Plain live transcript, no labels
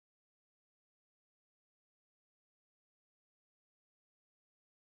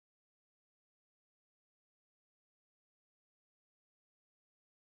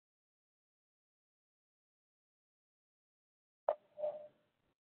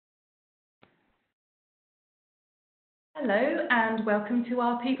Hello and welcome to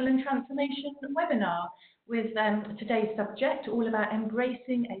our People and Transformation webinar with today's subject all about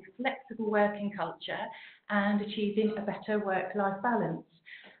embracing a flexible working culture and achieving a better work-life balance.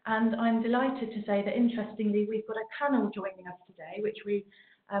 And I'm delighted to say that interestingly we've got a panel joining us today,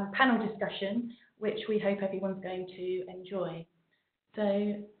 panel discussion, which we hope everyone's going to enjoy.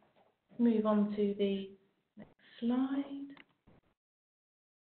 So move on to the next slide.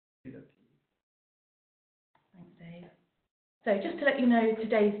 Thanks, Dave. So just to let you know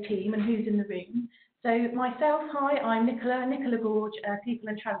today's team and who's in the room. So myself, hi, I'm Nicola Gorge, People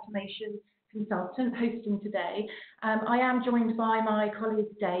and Transformation Consultant, hosting today. I am joined by my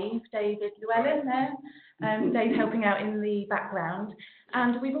colleague David Llewellyn there, Dave helping out in the background.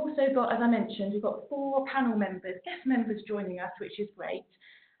 And we've also got, as I mentioned, we've got 4 panel members, guest members joining us, which is great.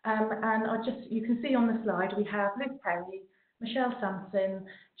 You can see on the slide, we have Liz Perry, Michelle Sampson,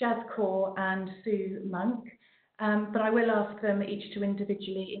 Jazz Kaur and Sue Monk. But I will ask them each to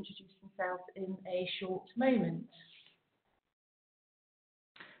individually introduce themselves in a short moment.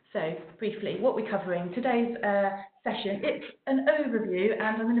 So, briefly, what we're covering today's session, it's an overview,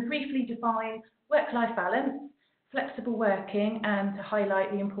 and I'm going to briefly define work-life balance, flexible working, and to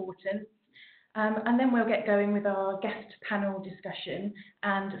highlight the importance. And then we'll get going with our guest panel discussion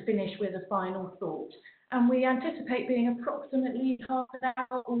and finish with a final thought. And we anticipate being approximately half an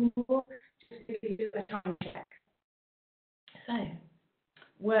hour or more, just to give you a time check. So,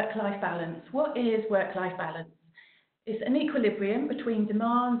 work-life balance. What is work-life balance? It's an equilibrium between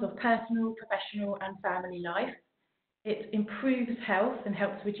demands of personal, professional and family life. It improves health and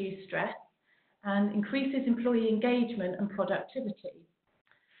helps reduce stress and increases employee engagement and productivity.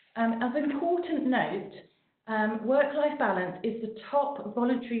 As an important note, work-life balance is the top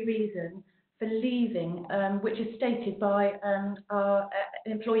voluntary reason for leaving, which is stated by our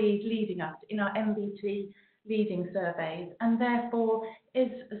employees leaving us in our MBT leaving surveys, and therefore is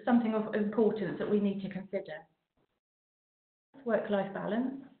something of importance that we need to consider. Work-life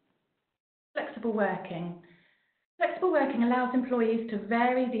balance. Flexible working. Flexible working allows employees to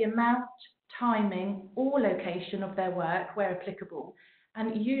vary the amount, timing, or location of their work where applicable,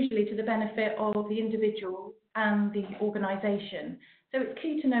 and usually to the benefit of the individual and the organisation. So it's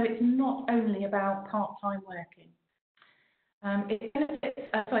key to know it's not only about part-time working.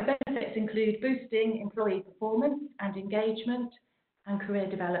 Benefits include boosting employee performance and engagement and career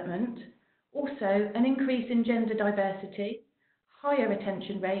development, also an increase in gender diversity, higher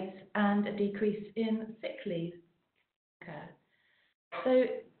retention rates and a decrease in sick leave. So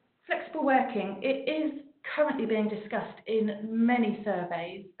flexible working, it is currently being discussed in many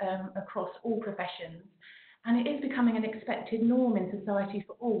surveys across all professions, and it is becoming an expected norm in society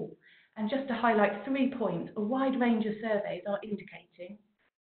for all. And just to highlight 3 points, a wide range of surveys are indicating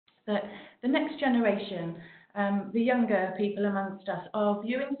that the next generation, the younger people amongst us, are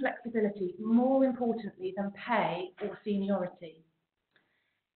viewing flexibility more importantly than pay or seniority.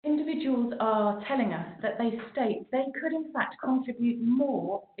 Individuals are telling us that they state they could in fact contribute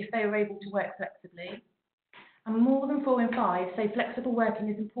more if they were able to work flexibly. And more than 4 in 5 say flexible working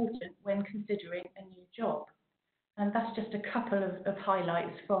is important when considering a new job. And that's just a couple of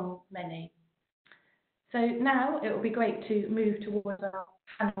highlights from many. So now it will be great to move towards our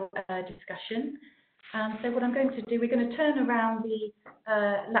panel discussion. And so what I'm going to do, we're going to turn around the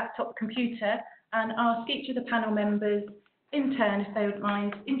laptop computer and ask each of the panel members in turn, if they would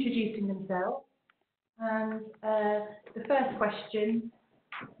mind, introducing themselves. And the first question,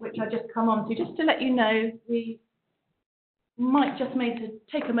 which I just come on to, just to let you know, we might just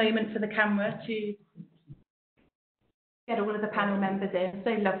take a moment for the camera to get all of the panel members in.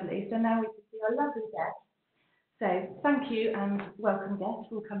 So lovely. So now we can see our lovely guests. So thank you and welcome guests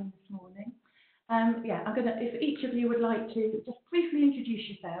for coming this morning. I'm going to, if each of you would like to just briefly introduce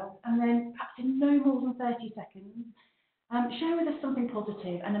yourselves and then perhaps in no more than 30 seconds, share with us something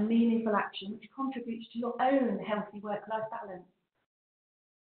positive and a meaningful action which contributes to your own healthy work-life balance.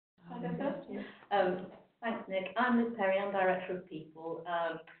 Shall I go first? Thanks, Nick. I'm Liz Perry, I'm Director of People.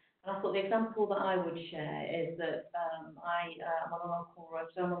 And I thought the example that I would share is that I'm on an on-call rota,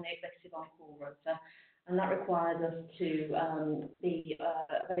 so I'm on the executive on-call rota, and that requires us to be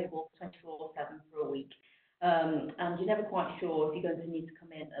available 24/7 for a week. And you're never quite sure if you're going to need to come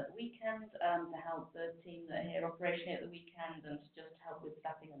in at the weekend to help the team that are here operationally at the weekend and to just help with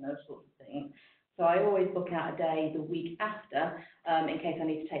staffing and those sorts of things. So I always book out a day the week after in case I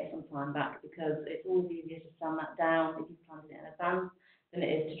need to take some time back, because it's always easier to stand that down if you've planned it in advance than it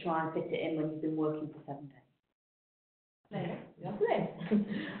is to try and fit it in when you've been working for 7 days. Lovely.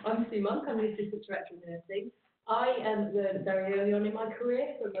 I'm Sue Monk, I'm the Assistant Director of Nursing. I learned very early on in my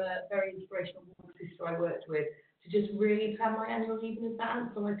career from a very inspirational woman sister I worked with to just really plan my annual leave in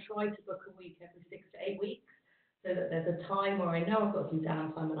advance. So I try to book a week every 6 to 8 weeks, so that there's a time where I know I've got some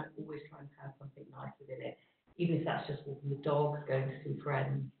downtime and I always try and have something nice within it, even if that's just walking the dogs, going to see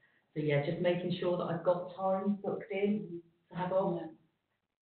friends. So yeah, just making sure that I've got time booked in to have off.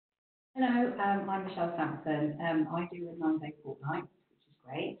 Hello, I'm Michelle Sampson. I do a 9-day fortnight, which is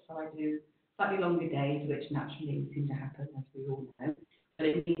great. So I do slightly longer days, which naturally seem to happen, as we all know. But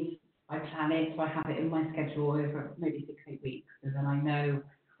it means I plan it, so I have it in my schedule over maybe 6 to 8 weeks, so then I know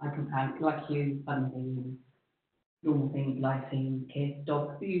I can plan, like you, fun things, normal things, life things, kids,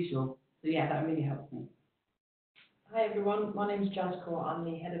 dogs, the usual. So yeah, that really helps me. Hi everyone, my name is Jazz Core. I'm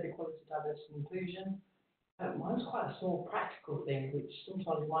the Head of Equality, Diversity and Inclusion. Mine's quite a small practical thing, which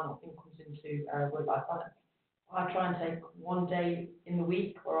sometimes might not think comes into work-life balance. I try and take one day in the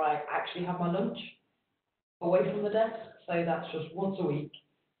week where I actually have my lunch away from the desk, so that's just once a week,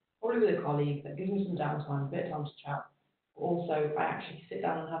 probably with a colleague. That gives me some downtime, a bit of time to chat. Also, I actually sit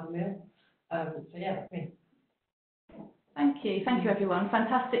down and have a meal. So yeah, that's me. Thank you everyone.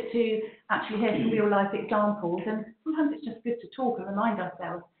 Fantastic to actually hear some real life examples, and sometimes it's just good to talk and remind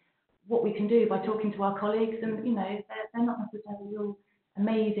ourselves what we can do by talking to our colleagues, and you know, they're not necessarily real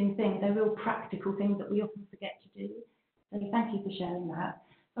amazing things, they're real practical things that we often forget to do. So thank you for sharing that.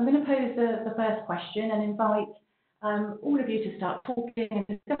 I'm going to pose the first question and invite all of you to start talking and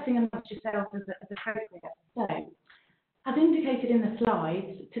discussing amongst yourselves as appropriate. So, as indicated in the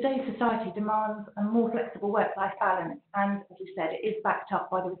slides, today's society demands a more flexible work-life balance, and as we said, it is backed up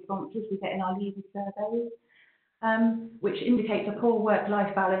by the responses we get in our leaving surveys, which indicates a poor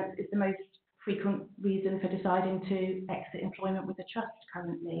work-life balance is the most frequent reason for deciding to exit employment with the trust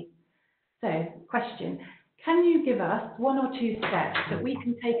currently. So, question, can you give us 1 or 2 steps that we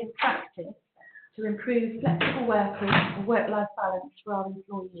can take in practice to improve flexible working and work-life balance for our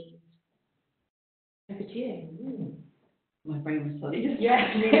employees? Over to you. My brain was solid.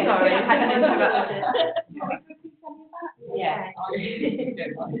 Yes, Sorry, I had an interruption. Yeah.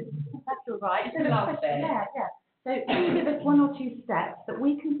 That's all right. So Last bit. yeah. So can you give us 1 or 2 steps that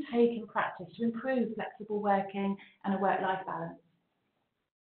we can take in practice to improve flexible working and a work-life balance?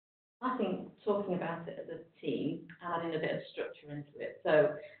 I think talking about it as a team, adding a bit of structure into it.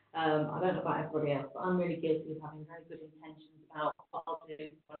 So I don't know about everybody else, but I'm really guilty of having very good intentions about what I'll do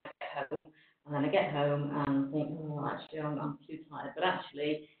when I get home. And then I get home and think, oh, actually, I'm too tired. But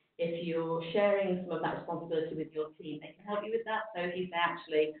actually, if you're sharing some of that responsibility with your team, they can help you with that. So if you say,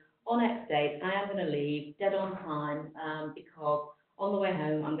 actually, on X date, I am going to leave dead on time because on the way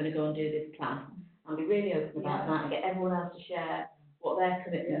home, I'm going to go and do this class. I'll be really open about that and get everyone else to share what their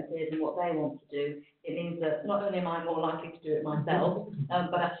commitment is and what they want to do. It means that not only am I more likely to do it myself,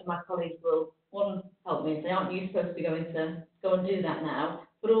 but actually my colleagues will, one, help me and say, aren't you supposed to be going to go and do that now?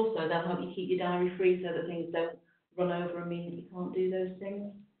 But also they'll help you keep your diary free so that things don't run over and mean that you can't do those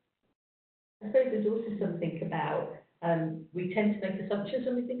things. I suppose there's also something about, we tend to make assumptions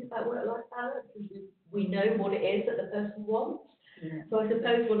when we think about work-life balance, because we know what it is that the person wants. Yeah. So I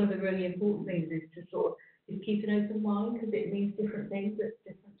suppose one of the really important things is to sort of keep an open mind, because it means different things at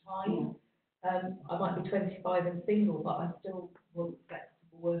different times. I might be 25 and single, but I still want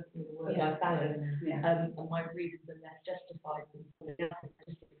flexible working and work-life balance. And my reasons are less justified than somebody else's,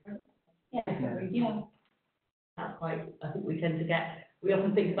 just different. That's quite, I think we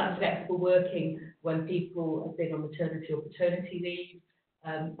often think about flexible working when people have been on maternity or paternity leave,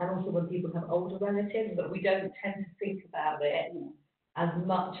 and also when people have older relatives, but we don't tend to think about it as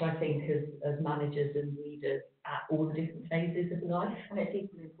much, I think, as managers and leaders at all the different phases of life. And it's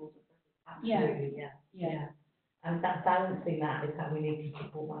equally important. Absolutely, yeah. And that balancing that is how we need to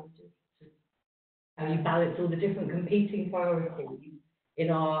support managers. How you balance all the different competing priorities in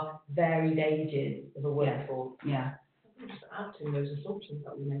our varied ages of a workforce. Yeah. Just outing those assumptions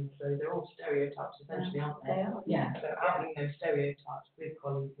that we made, so they're all stereotypes essentially, aren't they? They are. Yeah. So outing those stereotypes with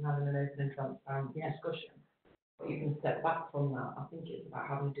colleagues and having an open and transparent discussion. But you can step back from that. I think it's about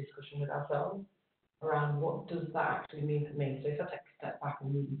having a discussion with ourselves around what does that actually mean for me. So if I take a step back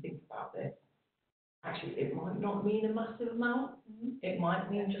and really think about this, actually it might not mean a massive amount. It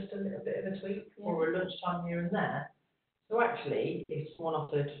might mean just a little bit of a tweak or a lunchtime here and there. So actually, if someone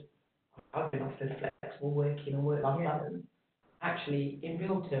I've been offered flexible working and work-life balance, actually, in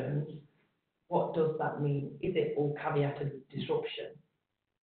real terms, what does that mean? Is it all caveated with disruption?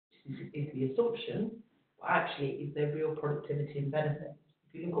 Is the assumption, but actually, is there real productivity and benefit?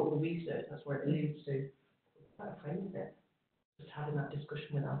 If you look at all the research, that's where it alludes to. That frames it. Just having that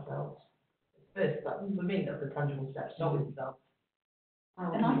discussion with ourselves. First, that, for me, that's a tangible step. Start with yourself.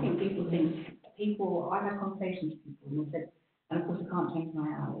 And I think I've had conversations with people and they said, and of course I can't change my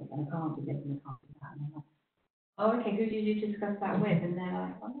hours, and I can't do this and I can't do that. And I'm like, oh, okay, who did you discuss that with? And they're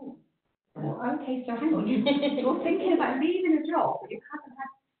like, oh, well, okay, so hang on, you're thinking about leaving a job that you haven't had,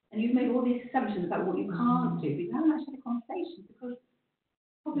 and you've made all these assumptions about what you can't do, but you haven't actually had a conversation because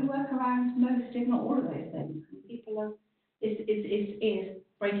probably work around most, if not all of those things. And people are, is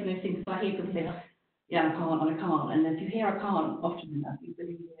breaking those things. So I hear people say, yeah, I can't, and if you hear I can't often enough, you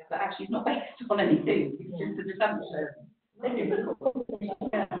believe it, but actually it's not based on anything, it's just an assumption.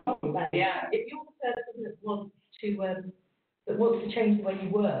 Yeah. If you're the person that wants to change the way you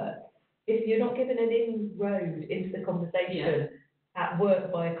work, if you're not given an inroad into the conversation at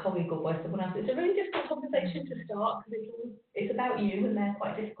work by a colleague or by someone else, it's a really difficult conversation to start because it's about you, and they're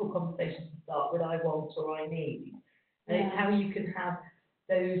quite difficult conversations to start with I want or I need. And it's how you can have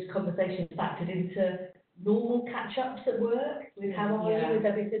those conversations factored into normal catch-ups at work with how are you, is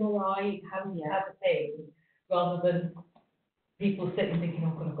everything all right, how's the thing, rather than people sitting thinking,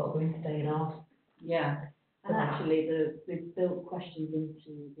 oh God, I've got to go in today and ask. Yeah. And actually, we've built questions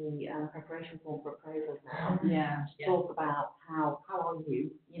into the preparation form for appraisals now. Yeah. To talk about how are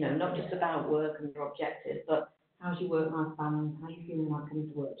you, not just about work and your objectives, but how's your work-life balance, how you feeling like coming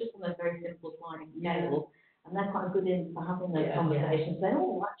to work, just on those very simple sliding scales. And they're quite good in for having those conversations. Saying,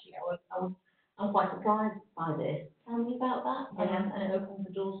 oh, actually, I'm quite surprised by this. Tell me about that. And it opens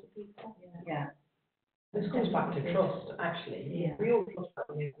the doors for people. Yeah. This comes back to trust, actually. Yeah. We all trust that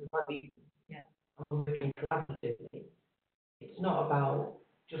everybody, and working collaboratively. It's not about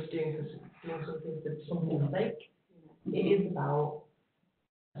just doing something for something's sake. It is about,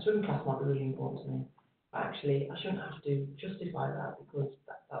 a swim class might be really important to me, but actually I shouldn't have to justify that because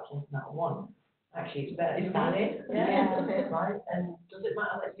that's something that I want. Actually, it's valid, right? And does it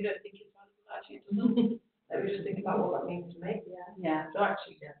matter that you don't think it's valid? Actually, it doesn't. Let me just think about what that means to me. Yeah. So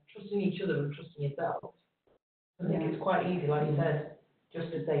actually, trusting each other and trusting yourself. I think it's quite easy, like you said,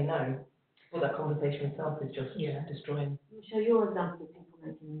 just to say no. Well, that conversation itself is just destroying. Michelle, your example of people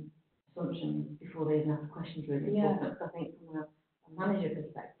making assumptions before they even ask questions really important. Because I think from a manager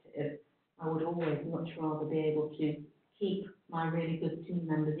perspective, I would always much rather be able to keep my really good team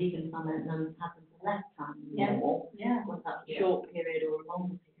members, even if I meant them having less time than normal, whether that's a short period or a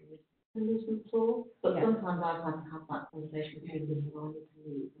longer period, and lose them at all. But sometimes I've had to have that conversation with people who I need to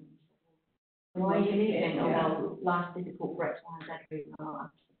leave. Why are you leaving? Oh, well, life's difficult for X, Y, and Z reason.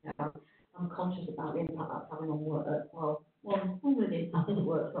 I'm conscious about the impact that's having on work. Well, normally the impact of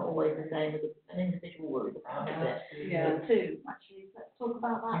work's not always the same as an individual worries about it. But two, actually, let's talk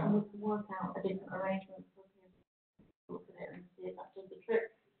about that and we can work out a different arrangement for people to look at it and see if that does the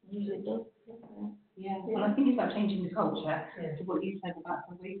trick. Usually it does. Well, I think it's about changing the culture. To what you said about,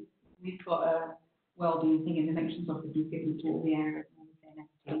 so we've got a wellbeing thing in the mentions office and given to all the areas and all the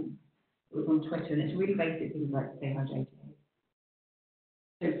CNS teams. It was on Twitter, and it's really basic things like stay hydrated.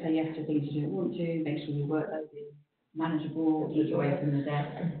 Don't say yes to things you don't want to. Make sure your workload is manageable. Keep away from the desk.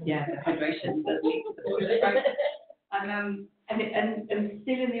 Hydration does lead to the toilet, right? And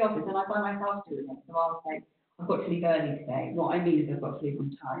still in the office, and I find myself doing it. So I'll say, I've got to leave early today. What I mean is I've got to leave on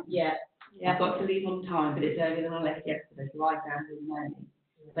time. I've got to leave on time, but it's earlier than I left yesterday, so I found it early.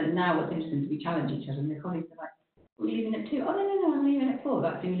 But now what's interesting is we challenge each other, and the colleagues are like, we're leaving at 2. Oh, no, I'm leaving at 4.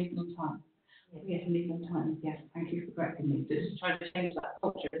 That's you leaving on time. Yes, I'm leaving on time. Yes, thank you for correcting me. So it's trying to change that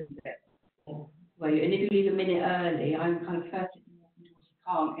culture, isn't it? And if you leave a minute early, I'm kind of first walking towards the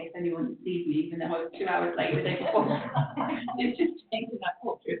car in case anyone sees me, even though I was 2 hours late the day before. It's just changing that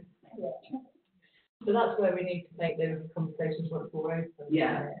culture. So that's where we need to make those conversations much more open.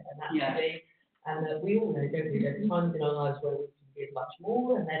 And actually, and we all know, don't we, there's times in our lives where we can give much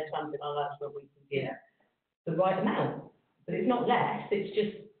more, and there's times in our lives where we can give the right amount. But it's not less, it's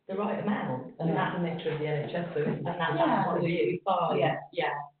just the right amount. And that's the nature of the NHS, so and that's what you fine.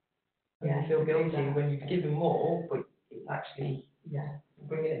 You feel guilty when you've given more, but it's actually,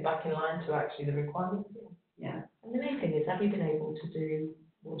 bringing it back in line to actually the requirements. And the main thing is, have you been able to do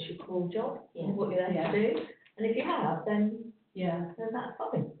what's your core job, what you're there to do? And if you have, then that's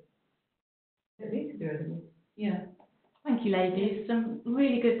fine. You don't need to do everything. Thank you, ladies. Some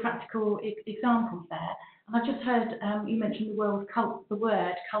really good practical examples there. And I just heard you mention the word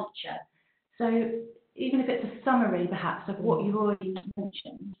culture. So even if it's a summary, perhaps, of what you've already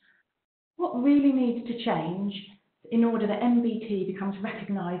mentioned, what really needs to change in order that MBT becomes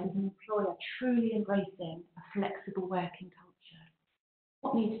recognised as an employer truly embracing a flexible working culture?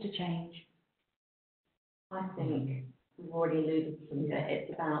 What needs to change? I think we've already alluded to some of it.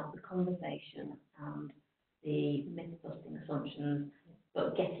 It's about the conversation and the myth-busting assumptions,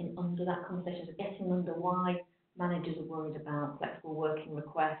 but getting under that conversation, so getting under why managers are worried about flexible working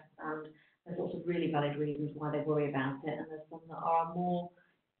requests, and there's lots of really valid reasons why they worry about it, and there's some that are more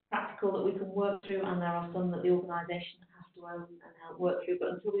practical that we can work through, and there are some that the organisation has to own and help work through.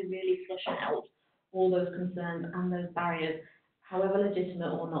 But until we really flush out all those concerns and those barriers, however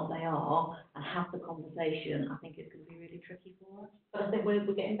legitimate or not they are, and have the conversation, I think it's going to be really tricky for us. But I think we're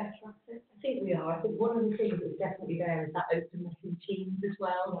getting better at it. I think we are. I think one of the things that's definitely there is that openness in teams as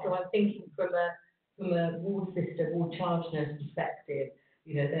well. So I'm thinking from a ward system, ward charge nurse perspective,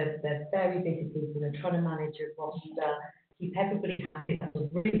 you know, they're very busy people. They're trying to manage a roster, keep everybody happy. That's a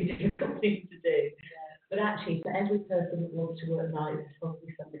really difficult thing to do. But actually, for every person that wants to work nights, there's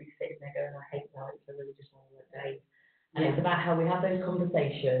probably somebody sitting there going, I hate nights, I really just want to work days. And it's about how we have those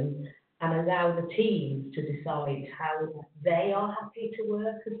conversations and allow the teams to decide how they are happy to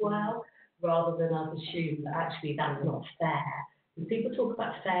work as well, rather than us assume that actually that's not fair. And people talk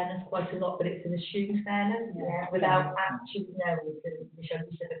about fairness quite a lot, but it's an assumed fairness without actually knowing. Michelle,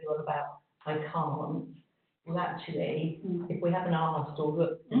 you said earlier on about I can't. Well, actually, if we haven't asked or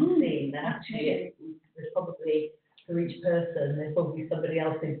looked and seen, then actually there's probably, for each person, there's probably somebody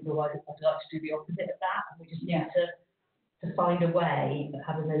else thinking, well, I'd like to do the opposite of that, and we just need to find a way of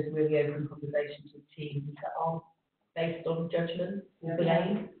having those really open conversations with teams that aren't based on judgment or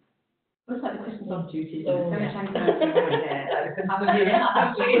blame. Well, it's like the Christmas on duty. Oh, So yeah. much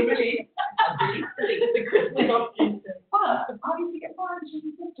anxiety. The Christmas on duty. But I used to get violence with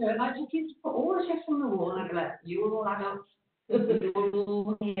my sister, and I just used to put all the shifts on the wall, and I'd be like, you're all adults, you're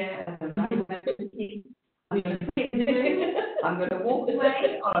all here, I'm going to walk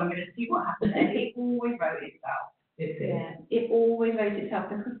away, or I'm going to see what happens, and it always wrote itself. It always wrote itself,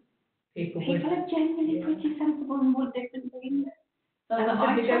 because people are genuinely pretty sensible and want different things. And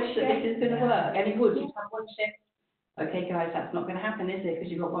I trust that this is going to work, and it would. You'd have one shift. Okay, guys, that's not going to happen, is it? Because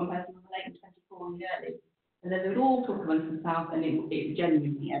you've got one person on the late and 24 on the early. And then they would all talk amongst themselves, and it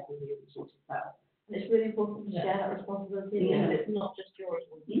genuinely everybody would sort itself. And it's really important to share that responsibility, and it's not just your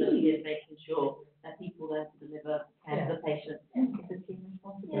responsibility, it's making sure that people there to deliver care to the patient. It's a team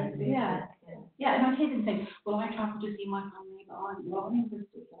responsibility. Yeah, and I hear them saying, well, I travel to see my family, but I'm in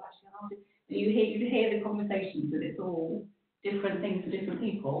Bristol, so actually I can't do. And you hear the conversations, and it's all different things for different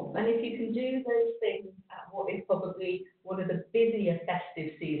people. And if you can do those things at what is probably one of the busier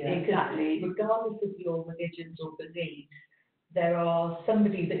festive seasons, because regardless of your religions or beliefs, there are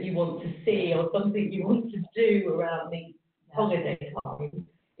somebody that you want to see or something you want to do around the holiday time.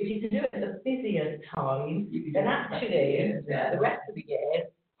 If you can do it at a busier time, then actually the rest of the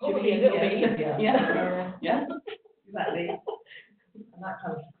year probably a little bit easier. Yeah. Exactly. And that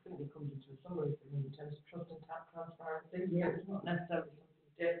kind of succinctly comes into a summary for me in terms of trust and transparency. It's not necessarily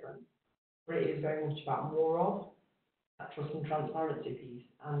something different, but it is very much about more of that trust and transparency piece.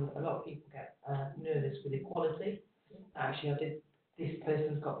 And a lot of people get nervous with equality. Actually, this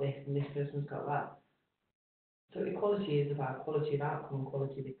person's got this and this person's got that. So equality is about quality of outcome and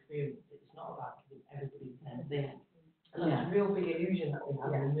quality of experience. It's not about giving everybody the same thing. And that's a real big illusion that we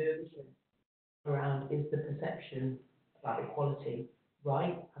have and nervousness around is the perception about equality.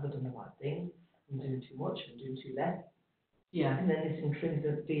 Right, have I done the right thing? I'm doing too much, I'm doing too less. Yeah. And then this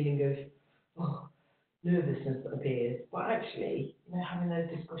intrinsic feeling of nervousness that appears. But actually, having those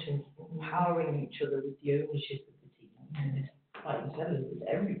discussions, empowering each other with the ownership of the team. It's like you said, it's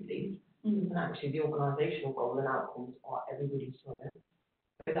everybody's. And actually, the organisational goal and outcomes are everybody's. So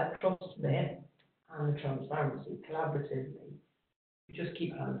that trust there and the transparency, collaboratively, you just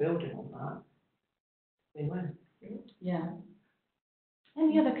keep kind of building on that. Win-win. Yeah.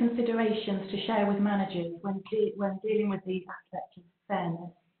 Any other considerations to share with managers when dealing with the aspect of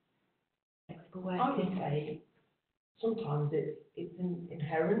fairness? I would say sometimes it's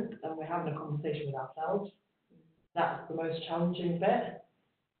inherent and we're having a conversation with ourselves. That's the most challenging bit.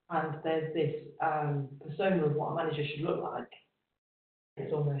 And there's this persona of what a manager should look like.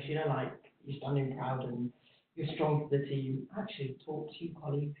 It's almost, like you're standing proud and you're strong for the team. Actually, talk to your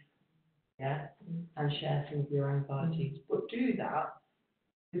colleagues, and share some of your anxieties. But do that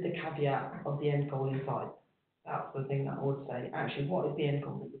with the caveat of the end goal in sight. That's the thing that I would say. Actually, what is the end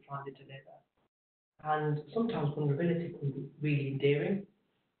goal that you're trying to deliver? And sometimes vulnerability can be really endearing.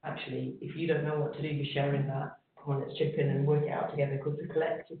 Actually, if you don't know what to do, you're sharing that. Come on, let's chip in and work it out together because it's a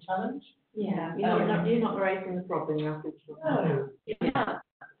collective challenge. Yeah, you're not raising the problem, you're asking for No,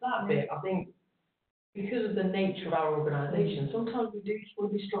 that bit, I think, because of the nature of our organisation, sometimes we do just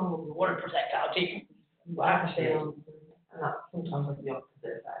want to be strong and we want to protect our team. But actually, and that sometimes has the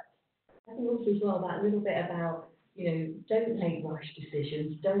opposite effect. I think also as well that little bit about, don't make rash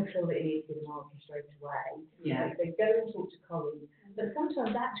decisions, don't feel that you need to give an answer straight away. Yeah. So go and talk to colleagues. But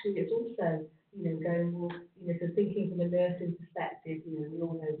sometimes actually it's also, going, well, so thinking from a nursing perspective, we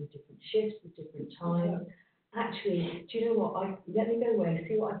all know there's different shifts, there's different times. actually, do you know what, let me go away,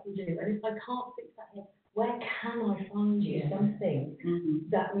 see what I can do, and if I can't fix that here, where can I find you something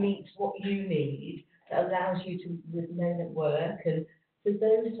that meets what you need, that allows you to remain at work, and so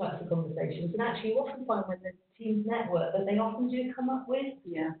those types of conversations, and actually you often find when the teams network, that they often do come up with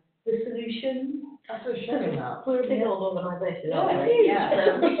the solution. That's what's showing that. We're a big old organisation, Yeah, aren't it we? is.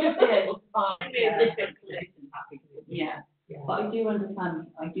 So we should be able to find Yeah. different solutions. Yeah, but I do understand,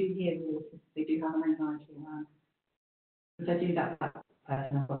 I do hear autistic, they do have an anxiety around. If I do that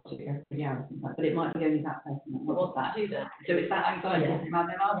person, I've got to do every hour, but it might be only that person that wants that. Do that. So it's that anxiety, now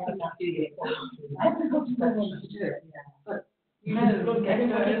there are people who do it. Everybody's willing to do it, but no,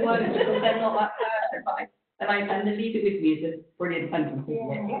 everybody won't because they're not that person, but and the leave it with me is a brilliant sentence,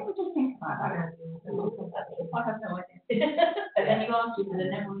 isn't it? Yeah, we just think about that. I have no idea. And then you ask people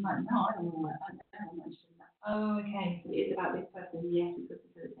and everyone's like, no, I don't know what that. Oh, okay, so it is about this person, yes, we could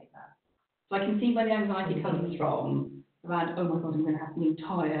facilitate that. So I can see where the anxiety comes from, around, oh my God, I'm going to have the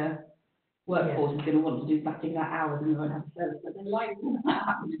entire workforce is going to want to do static that hours and we won't have a service. But then like that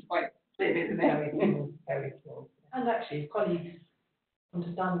happens quite big, isn't it? Very small. And actually, if colleagues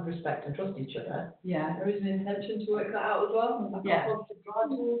understand, respect and trust each other, Yeah. there is an intention to work that out as well, and Yeah. a positive drive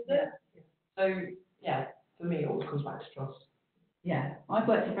towards it. So, yeah, for me, it always comes back to trust. Yeah, I've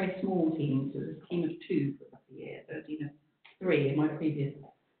worked in very small teams, so it was a team of 2 for a year, so a team of 3 in my previous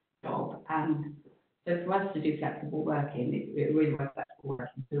job, and so for us to do flexible working, it really was flexible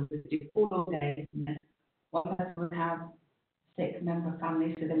working, so we would do 4 long days, and then one person would have 6-member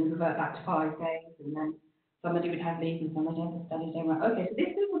families, so then we revert back to 5 days, and then somebody would have leave and somebody had study day, right, okay, so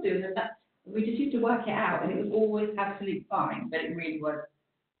this we will do, and that, we just used to work it out, and it was always absolutely fine, but it really was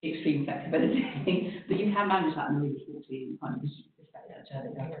extreme flexibility, but you can manage that in a really small team, you kind of respect each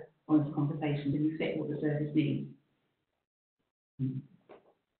other, have honest conversations, and you fit what the service needs.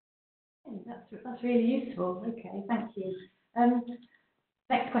 That's really useful. Okay, thank you.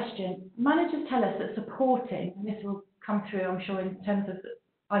 Next question. Managers tell us that supporting, and this will come through, I'm sure, in terms of the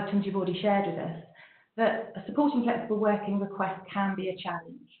items you've already shared with us, that a supporting flexible working request can be a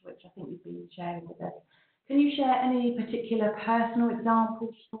challenge, which I think you've been sharing with us. Can you share any particular personal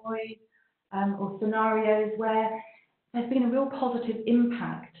examples, stories, or scenarios where there's been a real positive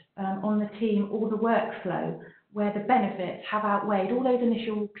impact on the team or the workflow, where the benefits have outweighed all those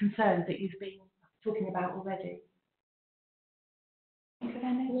initial concerns that you've been talking about already?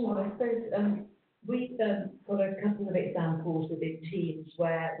 Well, I suppose we've got a couple of examples within teams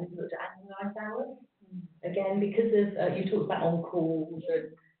where we've looked at annualised hours. Again, because of, you talked about on-calls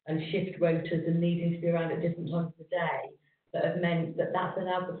and shift rotas and needing to be around at different times of the day, that have meant that that's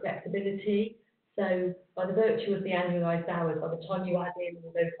allowed for flexibility. So by the virtue of the annualised hours, by the time you add in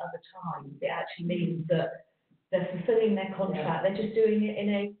all those other times, it actually means that they're fulfilling their contract, they're just doing it in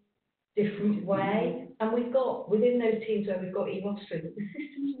a different way. And we've got, within those teams where we've got e-rostering, the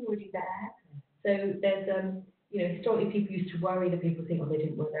system's already there. So there's, you know, historically people used to worry that people think, oh, they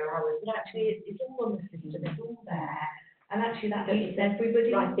didn't work their hours, but actually it's all on the system, it's all there. And actually that meets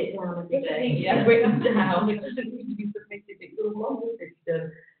everybody. Write it down every day. Yeah, bring them down, it doesn't need to be submitted, it's all on the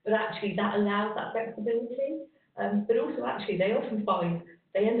system. But actually that allows that flexibility. But also actually they often find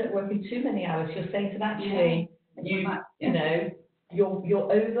they end up working too many hours. You're saying to them, actually, you know,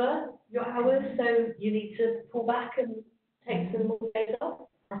 you're over your hours, so you need to pull back and take some more days off.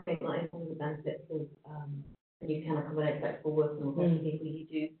 I think that is one of the benefits of when you can accommodate flexible working with other people,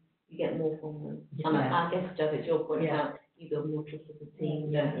 you get more from them. And I guess, Jazz, it's your point about you build more trust with the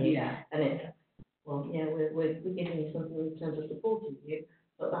team, don't you? Yeah. And it's, well, yeah, we're giving you something in terms of supporting you,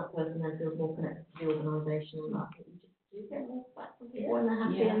 but that person then feels more connected to the organisation, and I think you just do get more back from people when they're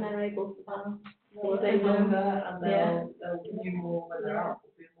happy and they're able to More days over, and they'll do more when they're out,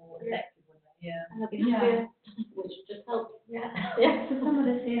 will be more effective when they're and they'll be happier, which just helps. Yeah. So some of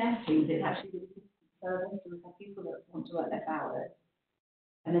the CNS teams, it's actually really good service, so we have people that want to work less hours,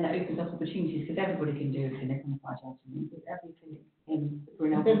 and then it opens up opportunities, because everybody can do a clinic on a Friday afternoon, because every clinic in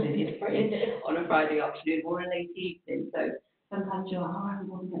Brunel is free on a Friday afternoon or a late evening, so sometimes you're like, oh, I haven't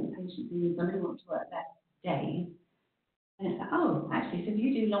got to get the patients in, somebody wants to work less days, and it's like, oh, actually, so if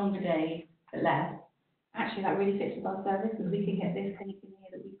you do longer days but less, actually that really fits with our service, because we can get this clinic in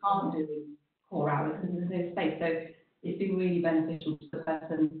here that we can't do in core hours, because there's no space. So it's been really beneficial to the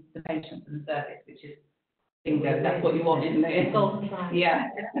person, the patient, and the service, which is bingo. That's what you want, isn't it? Golden triangle. Yeah.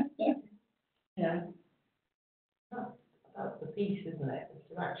 Yeah. That's the piece, isn't it? Is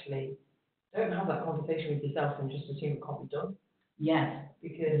to actually don't have that conversation with yourself and just assume it can't be done. Yes.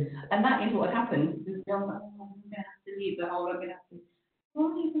 Because And that is what happens. Because you're like, oh, I'm going to have to leave the whole, I'm going to have to.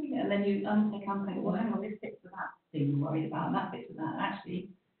 What are you thinking? And then you take on, well, hang on, this fits with that thing you're worried about, and that fits with that. And actually,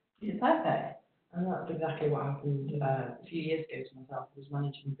 this is perfect. And that's exactly what happened a few years ago to myself. I was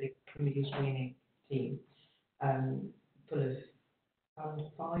managing a big chlamydia screening team, full of around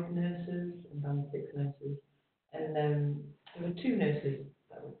 5 nurses and around 6 nurses. And there were 2 nurses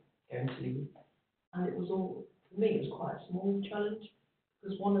that were going to leave. And it was all, for me, it was quite a small challenge,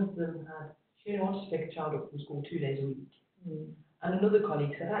 because one of them she only wanted to pick a child up from school 2 days a week. And another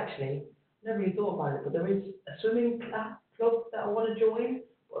colleague said, actually, I never really thought about it, but there is a swimming club that I want to join,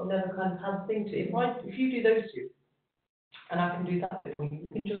 but I've never kind of had the thing to. If you do those 2, and I can do that, we can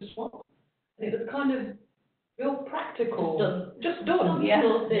just swap. And it was kind of real practical, just done, Yeah.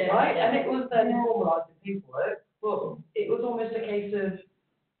 right? Yeah. And it was then formalised in paperwork, but it was almost a case of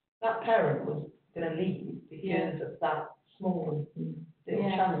that parent was going to leave because of that small little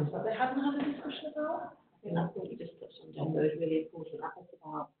challenge that they hadn't had a discussion about. I think that's what you just touched on, Gemma, is really important. That was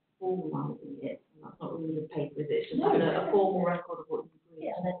about formalising it, and that's not really the paper, is it? It's just having a formal record of what you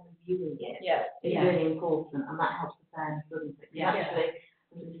agreed, and then reviewing it. It's really important, and that helps the fairness, doesn't it? Actually,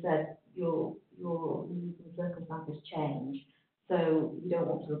 as we said, your circumstances change, so you don't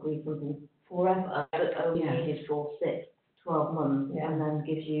want to agree something forever that only needed for 6, 12 months, and then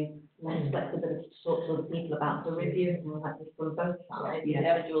gives you less flexibility to talk to other people about. So reviewing how that is from both sides, the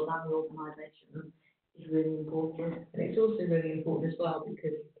individuals and the organisation, is really important. And it's also really important as well,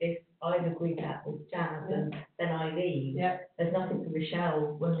 because if I've agreed that with Jazz and then I leave, there's nothing for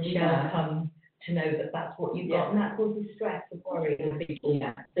Michelle when Michelle comes to know that that's what you've got, and that causes stress and worry in people.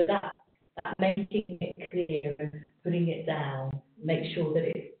 So that making it clear and putting it down, make sure that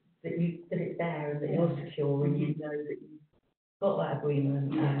it's there and that you're secure and you know that you've got that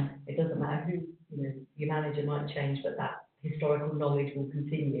agreement. It doesn't matter who, your manager might change, but that historical knowledge will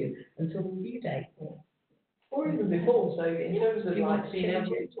continue until the review date. Or even before, so in terms of like being able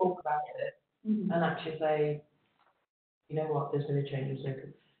to talk about it and actually say, you know what, there's been a change of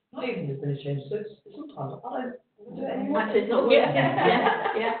circumstance. Not even there's been a change of circumstance, sometimes I don't do it anymore. Actually, it's not working.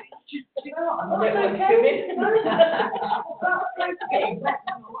 Yeah. Do you know what, I'm not okay.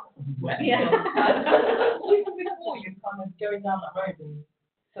 Even before you're kind of going down that road, and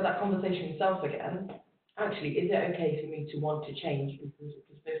so that conversation yourself again, actually, is it okay for me to want to change because of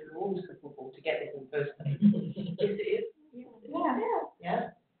this person who always football to get this in the first place? Yes, it is. Yeah.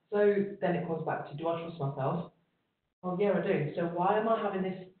 So then it comes back to, do I trust myself? Well, yeah, I do. So why am I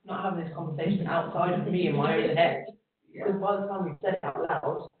not having this conversation outside of me in my own head? Because by the time we said it out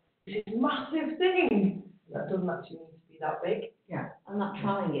loud, it's a massive thing that doesn't actually need to be that big. Yeah, and that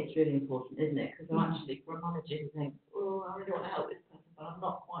trying it's really important, isn't it? Because actually, for a manager who thinks, oh, I really want to help this person, but I'm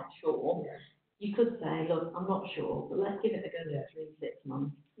not quite sure. You could say, look, I'm not sure, but let's give it a go for 3-6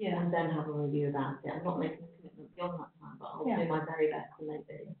 months, and then have a review about it. I'm not making a commitment beyond that time, but I'll do my very best to make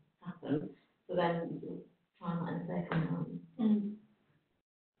it happen. So then you'll try that in a safe environment.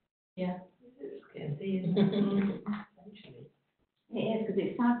 It's scary, isn't it? Essentially. It is, because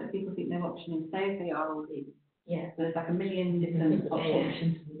it's sad that people think their option is stay as they are or leave. Yeah. So there's like a million different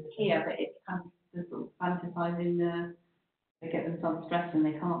options here, but it's kind of the sort of fantasising they get themselves stressed and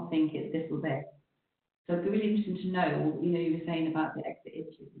they can't think it's this or this. So it'd be really interesting to know, you were saying about the exit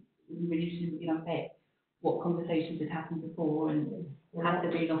issues, it'd be really interesting to unpick what conversations had happened before and had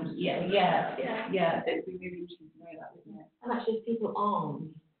there been options. It'd be really interesting to know that, wouldn't it? And actually, if people aren't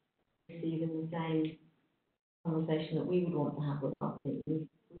receiving the same conversation that we would want to have with our team, we need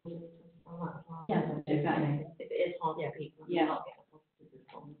to understand that as well. Exactly. If it is hard for people and they're not getting a positive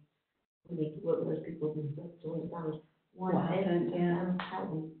response, we need to work with those people to understand why What happened, and help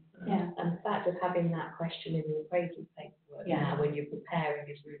them. And the fact of having that question in the appraisal paperwork now when you're preparing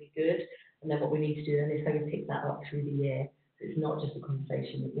is really good. And then what we need to do then is maybe pick that up through the year. So it's not just a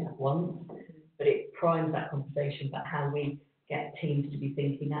conversation that you have once, but it primes that conversation about how we get teams to be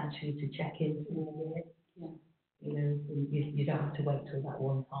thinking actually to check in through the year. You don't have to wait till that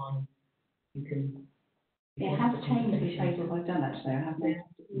one time. You can. It has changed the appraisals I've done actually, I have noticed.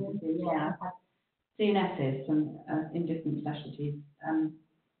 I've had CNSs in different specialties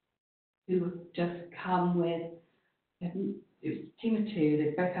who have just come with, it was a team of 2,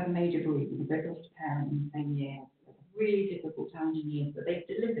 they both had major bereavement, they both lost a parent in the same year, really difficult, challenging years, but they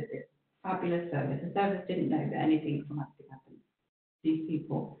delivered this fabulous service. The service didn't know that anything traumatic happened to these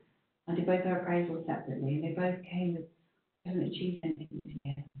people. I did both their appraisals separately, and they both came with, haven't achieved anything this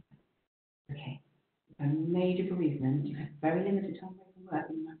year. Okay, a major bereavement, you had very limited time away from work,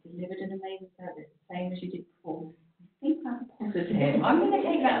 and you have delivered an amazing service, the same as you did before. I think that's positive. I'm going to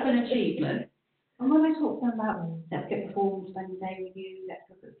take that as an achievement. And when I talk to them about, let's get the form, spend the day with you, let's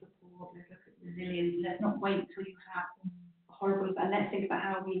look at support, let's look at resilience, let's not wait till you have a horrible, and let's think about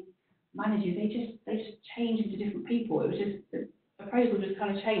how we manage you. They just change into different people. It was just a proposal just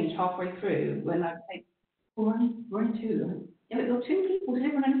kind of changed halfway through when I said, well, we're only two. Yeah, but you're two people who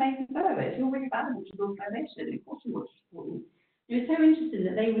live on an amazing service. You're really valuable to the organisation. Of course you want to support you. It was so interesting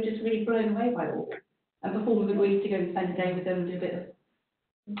that they were just really blown away by it all. And before we've agreed to go and spend a day with them and do a bit of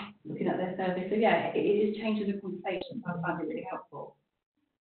looking at their survey. So yeah, it is changing the conversation. I find it really helpful.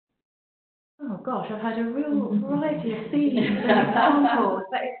 Oh gosh, I've had a real variety of themes and examples,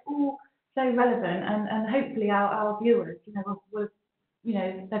 but it's all so relevant, and hopefully our viewers, will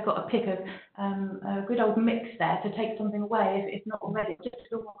they've got a pick of a good old mix there to take something away, if not already, just to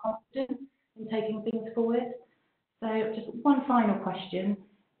feel more confident in taking things forward. So just one final question.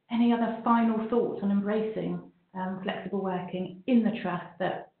 Any other final thoughts on embracing flexible working in the trust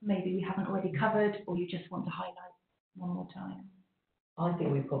that maybe we haven't already covered, or you just want to highlight one more time? I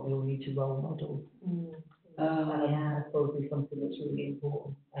think we probably all need to role model. That's probably something that's really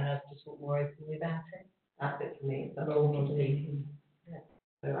important, and us to talk more openly about it. That's it for me. That's Role all modeling.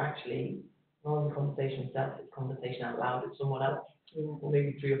 So actually, rather than conversation itself, it's conversation out loud with someone else, or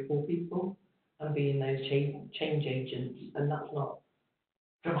maybe 3 or 4 people, and being those change agents. And that's not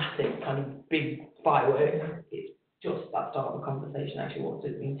dramatic, kind of big fireworks. It's just that start of a conversation. Actually, what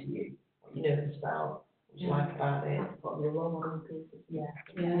does it mean to you? What you nervous about? What you like about it? What your role model is.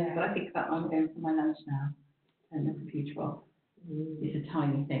 Yeah, but I think about I'm going for my lunch now, turn the computer off. It's a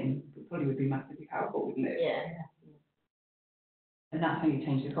tiny thing, but probably would be massively powerful, wouldn't it? Yeah. And that's how you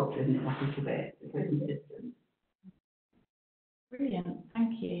change the culture, isn't it? Like a little bit, it's very consistent. Brilliant,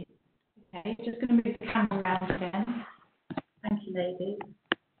 thank you. Okay, just going to move the camera around again. Thank you, ladies.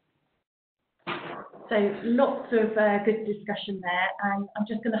 So lots of good discussion there, and I'm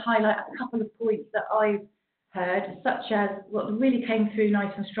just going to highlight a couple of points that I've heard, such as what really came through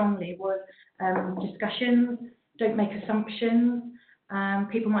nice and strongly was discussions, don't make assumptions,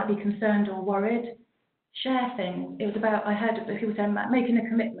 people might be concerned or worried, share things. It was about, I heard people saying about making a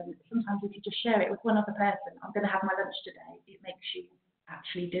commitment. Sometimes if you just share it with one other person, I'm going to have my lunch today, it makes you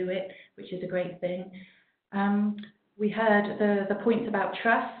actually do it, which is a great thing. We heard the points about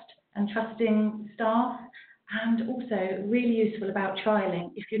trust and trusting staff, and also really useful about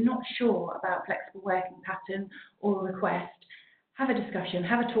trialling. If you're not sure about flexible working pattern or a request, have a discussion,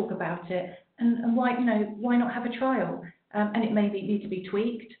 have a talk about it, and why not have a trial? And it may need to be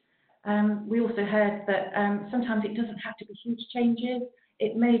tweaked. We also heard that sometimes it doesn't have to be huge changes.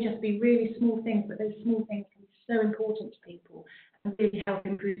 It may just be really small things, but those small things can be so important to people and really help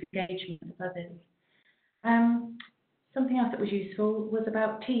improve engagement with others. Something else that was useful was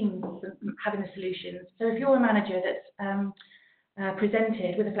about teams having the solutions. So if you're a manager that's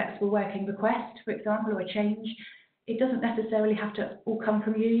presented with a flexible working request, for example, or a change, it doesn't necessarily have to all come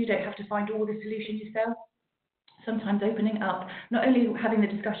from you. You don't have to find all the solutions yourself. Sometimes opening up, not only having the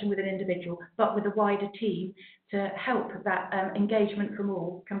discussion with an individual, but with a wider team to help that engagement from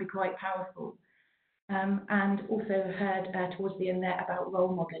all can be quite powerful. And also heard towards the end there about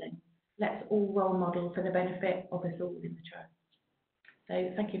role modelling. Let's all role model for the benefit of us all in the trust.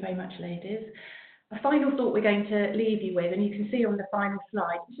 So thank you very much, ladies. A final thought we're going to leave you with, and you can see on the final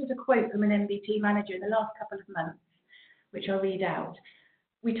slide, this is a quote from an MBT manager in the last couple of months, which I'll read out.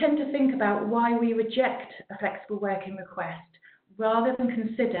 We tend to think about why we reject a flexible working request rather than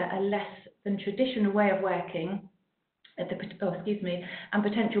consider a less than traditional way of working, and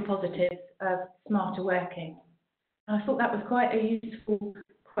potential positives of smarter working. And I thought that was quite a useful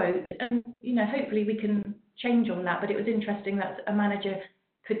quote, and hopefully we can change on that, but it was interesting that a manager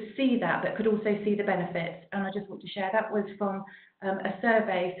could see that but could also see the benefits, and I just want to share that was from a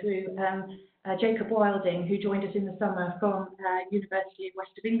survey through Jacob Wilding, who joined us in the summer from University of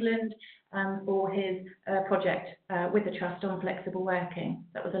West of England for his project with the Trust on flexible working.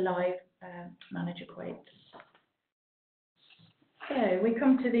 That was a live manager quote. So we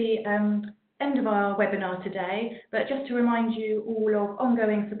come to the end of our webinar today, but just to remind you all of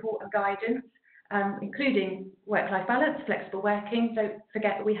ongoing support and guidance, including work-life balance, flexible working. Don't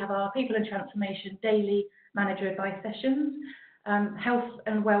forget that we have our People and Transformation daily manager advice sessions, health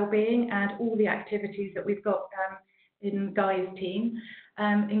and well-being, and all the activities that we've got in Guy's team.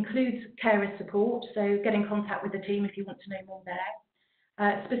 Includes carer support, so get in contact with the team if you want to know more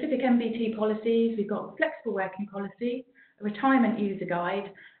there. Specific MBT policies, we've got flexible working policy, a retirement user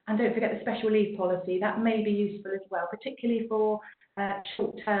guide, and don't forget the special leave policy. That may be useful as well, particularly for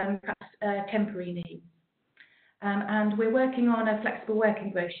short-term, perhaps temporary needs. And we're working on a flexible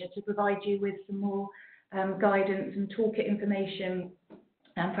working brochure to provide you with some more guidance and toolkit information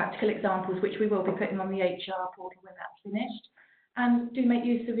and practical examples, which we will be putting on the HR portal when that's finished. And do make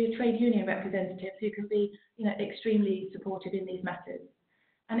use of your trade union representatives who can be, extremely supportive in these matters.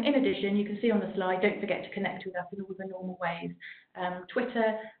 And in addition, you can see on the slide, don't forget to connect with us in all the normal ways.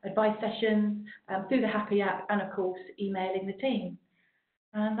 Twitter, advice sessions, through the Happy app, and of course, emailing the team.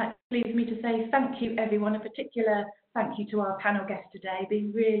 And that leaves me to say thank you, everyone. A particular thank you to our panel guests today.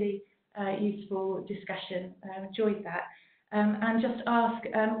 Been really useful discussion. Enjoyed that. And just ask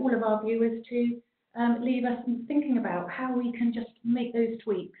all of our viewers to leave us thinking about how we can just make those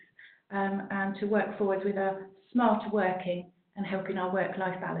tweaks and to work forward with a smarter working and helping our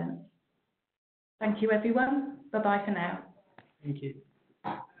work-life balance. Thank you, everyone. Bye-bye for now. Thank you.